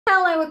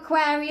Hello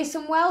Aquarius,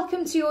 and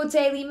welcome to your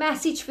daily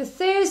message for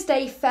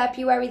Thursday,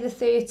 February the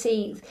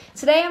 13th.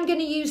 Today I'm going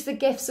to use the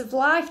Gifts of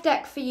Life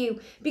deck for you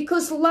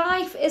because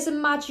life is a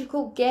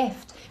magical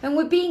gift and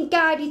we're being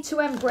guided to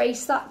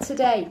embrace that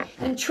today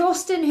and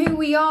trust in who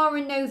we are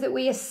and know that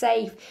we are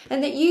safe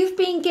and that you've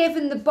been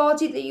given the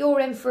body that you're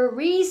in for a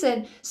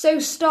reason. So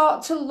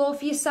start to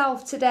love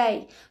yourself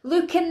today.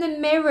 Look in the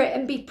mirror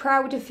and be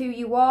proud of who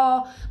you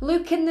are.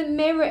 Look in the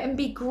mirror and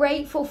be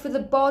grateful for the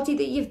body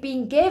that you've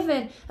been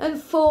given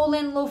and fall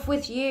in love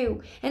with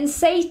you, and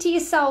say to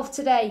yourself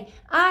today,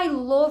 I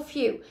love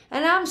you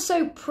and I'm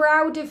so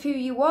proud of who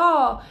you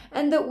are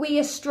and that we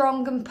are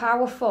strong and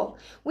powerful.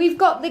 We've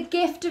got the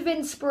gift of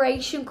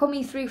inspiration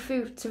coming through for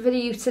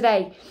you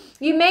today.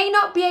 You may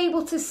not be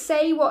able to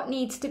say what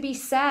needs to be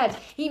said.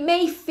 You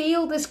may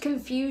feel there's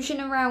confusion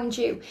around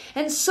you.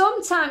 And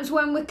sometimes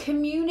when we're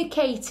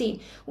communicating,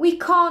 we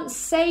can't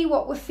say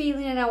what we're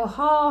feeling in our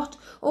heart,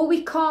 or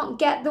we can't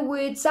get the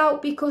words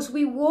out because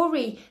we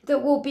worry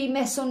that we'll be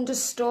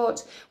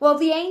misunderstood. Well,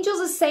 the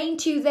angels are saying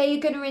to you, they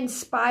are going to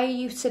inspire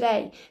you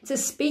today to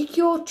speak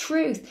your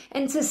truth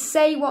and to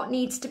say what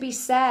needs to be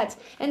said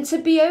and to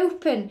be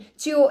open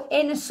to your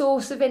inner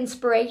source of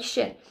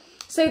inspiration.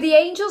 So the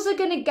angels are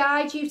going to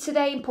guide you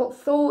today and put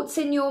thoughts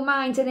in your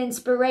mind and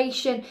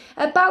inspiration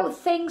about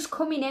things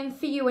coming in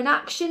for you and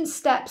action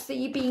steps that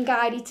you're being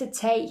guided to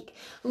take.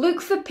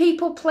 Look for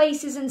people,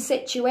 places and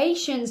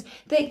situations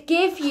that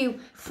give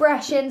you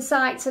fresh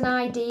insights and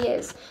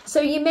ideas.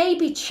 So you may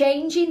be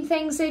changing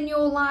things in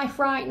your life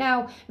right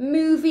now,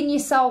 moving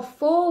yourself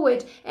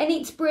forward, and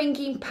it's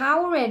bringing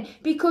power in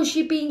because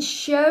you're being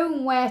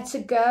shown where to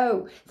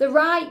go. The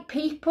right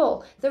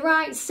people, the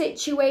right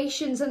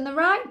situations and the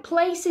right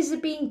places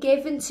are being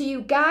given to you,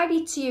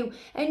 guided to you,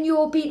 and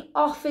you're being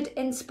offered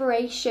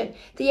inspiration.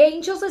 The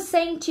angels are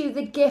saying to you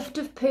the gift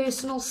of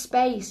personal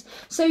space.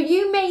 So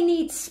you may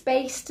need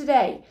space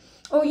today,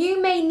 or you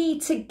may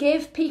need to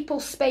give people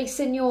space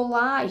in your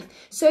life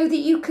so that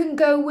you can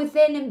go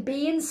within and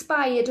be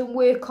inspired and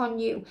work on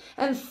you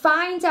and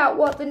find out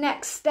what the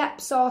next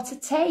steps are to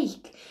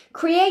take.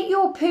 Create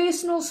your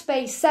personal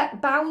space,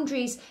 set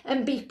boundaries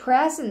and be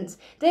present.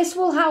 This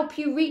will help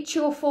you reach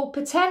your full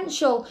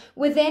potential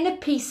within a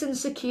peace and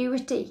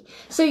security.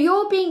 So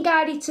you're being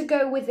guided to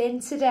go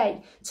within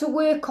today, to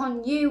work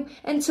on you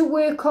and to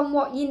work on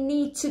what you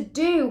need to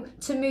do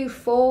to move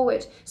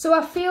forward. So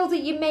I feel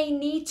that you may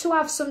need to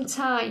have some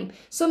time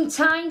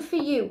for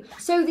you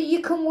so that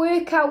you can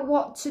work out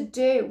what to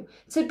do,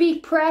 to be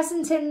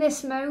present in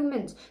this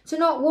moment, to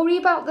not worry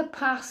about the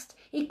past.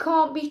 It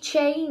can't be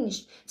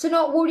changed. To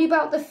not worry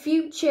about the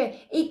future.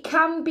 It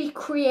can be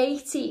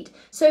created.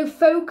 So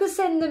focus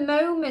in the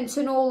moment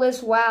and all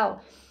is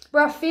well.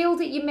 But I feel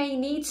that you may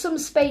need some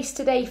space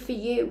today for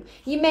you.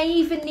 You may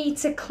even need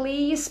to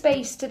clear your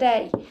space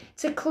today,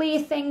 to clear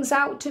things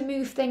out, to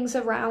move things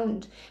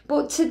around.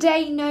 But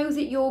today, know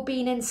that you're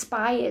being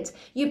inspired.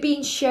 You're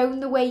being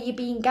shown the way you're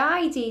being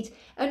guided,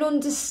 and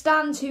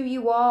understand who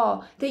you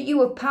are, that you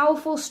are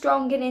powerful,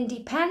 strong and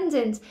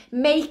independent,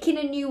 making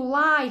a new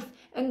life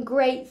and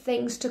great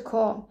things to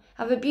come.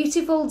 Have a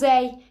beautiful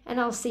day and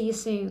I'll see you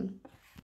soon.